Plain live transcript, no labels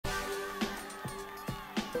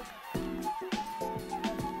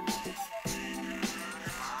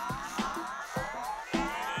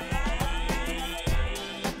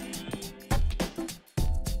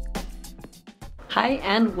Hi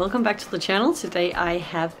and welcome back to the channel. Today I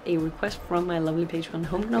have a request from my lovely patron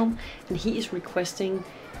Home Gnome, and he is requesting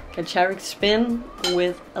Gacharic spin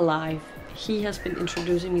with Alive. He has been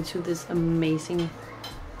introducing me to this amazing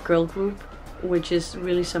girl group, which is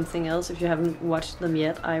really something else. If you haven't watched them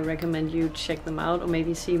yet, I recommend you check them out, or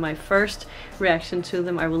maybe see my first reaction to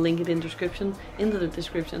them. I will link it in the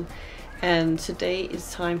description. And today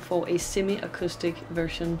is time for a semi-acoustic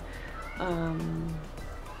version.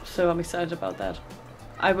 So I'm excited about that.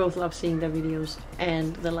 I both love seeing their videos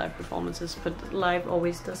and the live performances, but live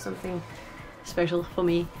always does something special for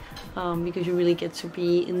me, because you really get to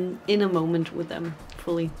be in a moment with them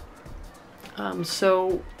fully.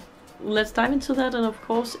 So let's dive into that, and of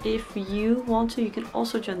course if you want to, you can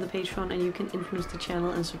also join the Patreon and you can influence the channel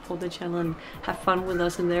and support the channel and have fun with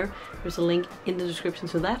us in there. There's a link in the description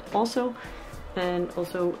to that also, and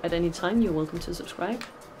also at any time you're welcome to subscribe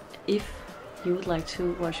if you would like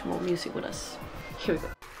to watch more music with us. Here we go.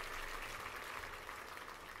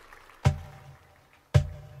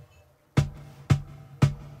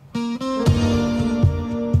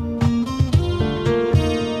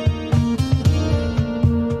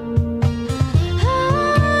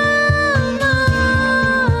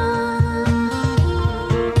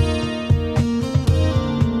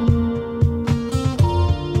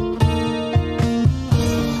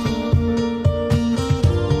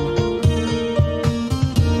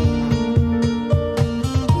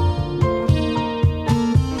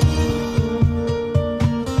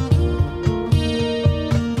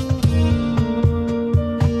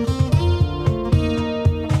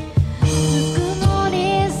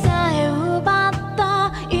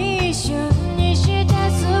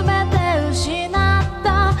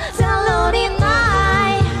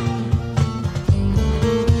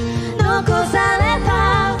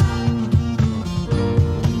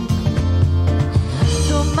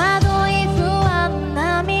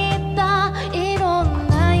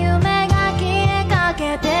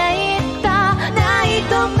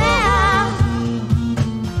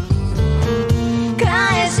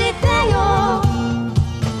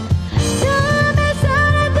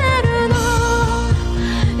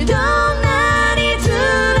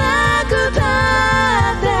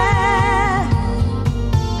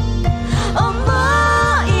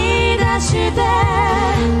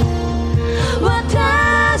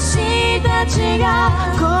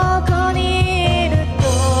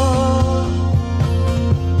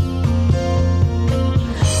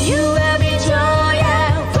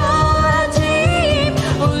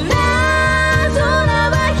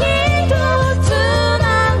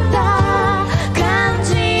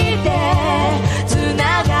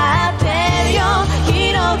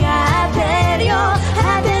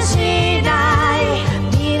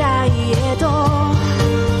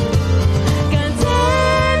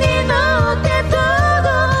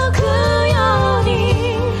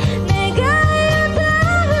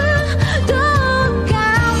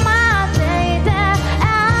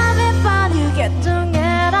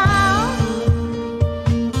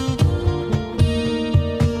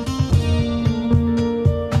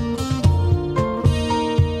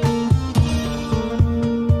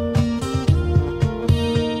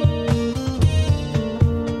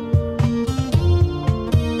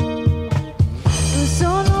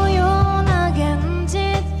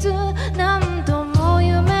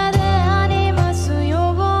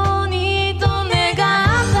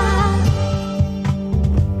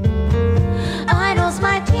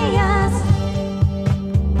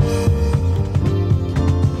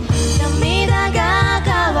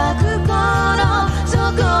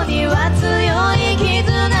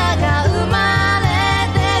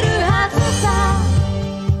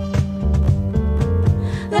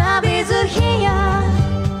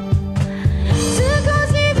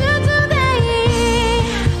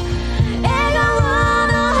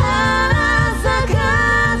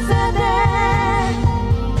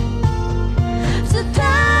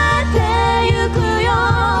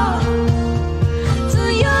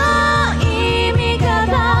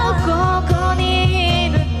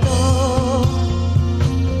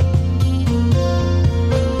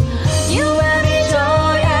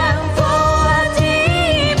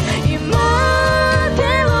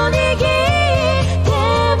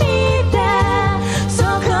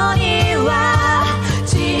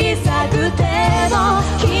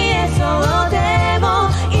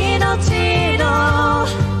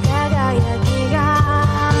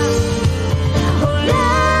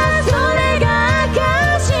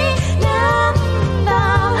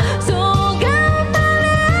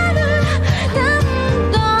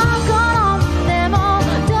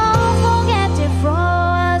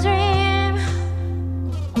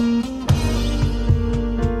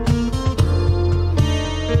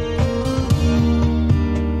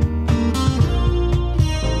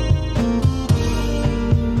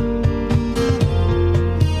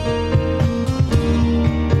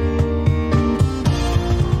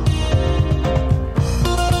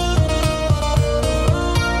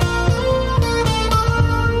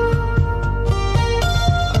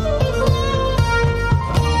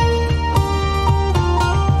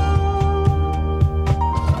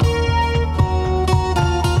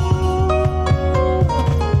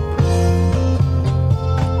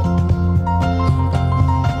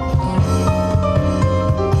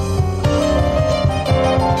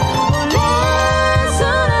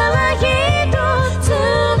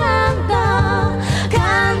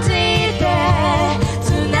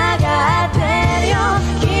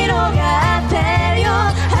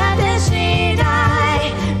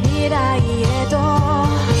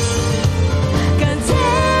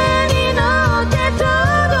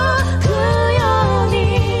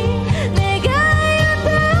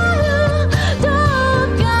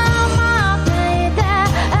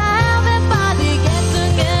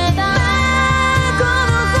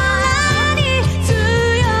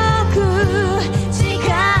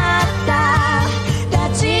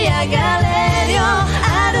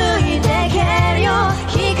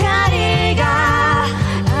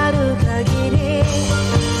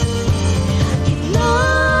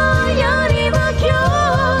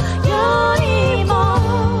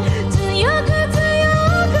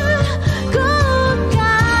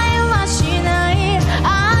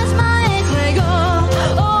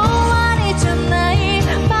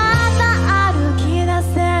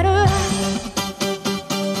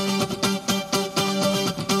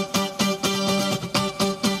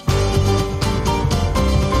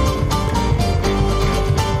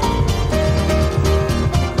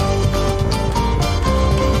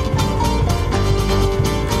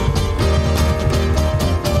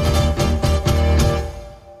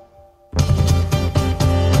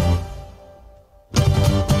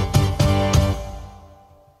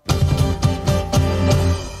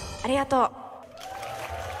 とう。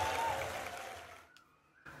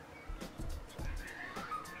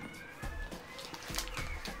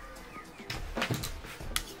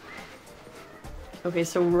 Okay,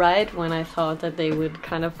 so right when I thought that they would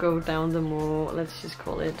kind of go down the more, let's just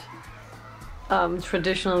call it,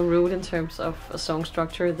 traditional route in terms of a song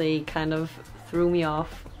structure, they kind of threw me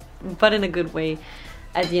off, but in a good way,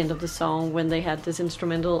 at the end of the song when they had this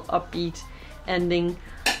instrumental upbeat ending.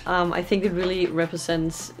 I think it really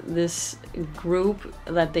represents this group,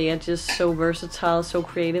 that they are just so versatile, so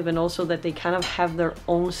creative, and also that they kind of have their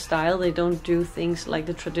own style. They don't do things like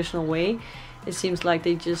the traditional way. It seems like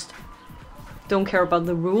they just don't care about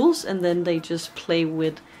the rules, and then they just play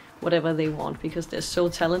with whatever they want because they're so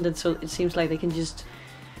talented. So it seems like they can just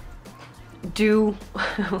do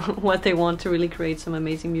what they want to really create some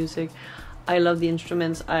amazing music. I love the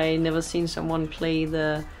instruments. I never seen someone play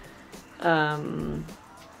the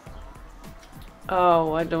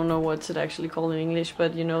oh, I don't know what's it actually called in English,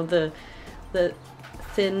 but you know, the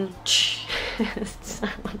thin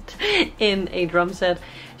sound in a drum set.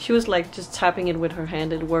 She was like just tapping it with her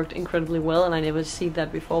hand. It worked incredibly well, and I never seen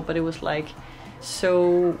that before, but it was like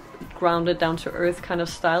so grounded, down to earth kind of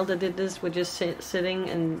style that did this, with just sitting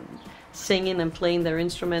and singing and playing their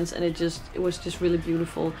instruments, and it was just really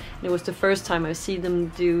beautiful. And it was the first time I see them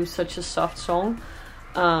do such a soft song,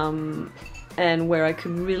 and where I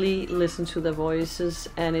could really listen to their voices,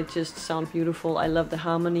 and it just sounded beautiful. I love the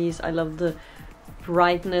harmonies, I love the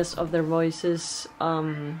brightness of their voices,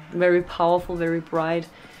 very powerful, very bright,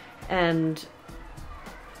 and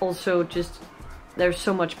also just there's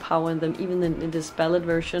so much power in them, even in this ballad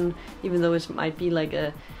version, even though it might be like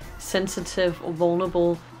a sensitive or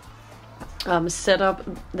vulnerable setup,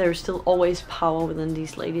 there's still always power within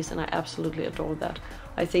these ladies, and I absolutely adore that.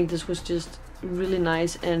 I think this was just really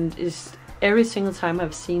nice, and is every single time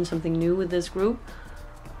I've seen something new with this group,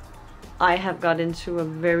 I have got into a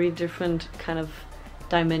very different kind of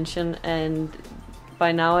dimension, and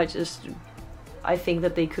by now I think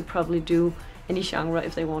that they could probably do any genre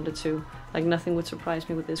if they wanted to. Like, nothing would surprise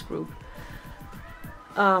me with this group.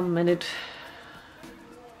 And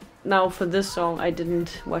now for this song, I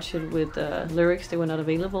didn't watch it with lyrics. They were not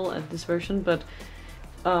available at this version, but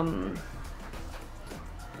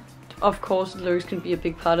of course the lyrics can be a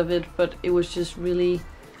big part of it, but it was just really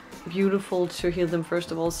beautiful to hear them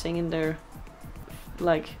first of all sing in their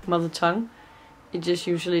like mother tongue. It just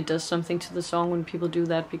usually does something to the song when people do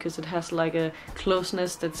that, because it has like a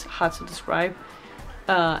closeness that's hard to describe,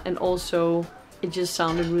 and also it just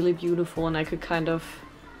sounded really beautiful, and I could kind of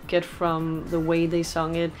get from the way they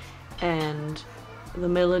sung it and the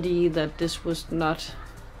melody that this was not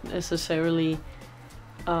necessarily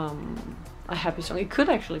a happy song. It could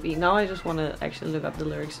actually be. Now I just want to actually look up the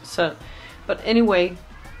lyrics. So, but anyway,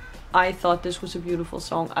 I thought this was a beautiful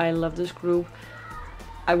song. I love this group.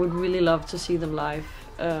 I would really love to see them live.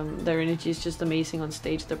 Their energy is just amazing on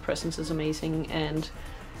stage. Their presence is amazing, and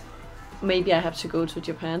maybe I have to go to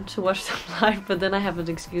Japan to watch them live, but then I have an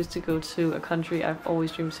excuse to go to a country I've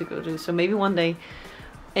always dreamed to go to. So maybe one day.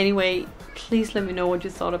 Anyway, please let me know what you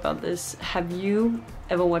thought about this. Have you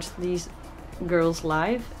ever watched these girls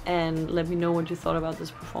live? And let me know what you thought about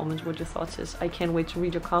this performance, what your thoughts is. I can't wait to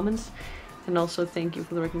read your comments, and also thank you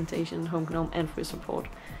for the recommendation, Home Gnome, and for your support.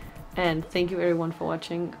 And thank you everyone for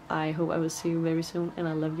watching. I hope I will see you very soon, and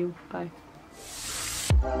I love you. Bye.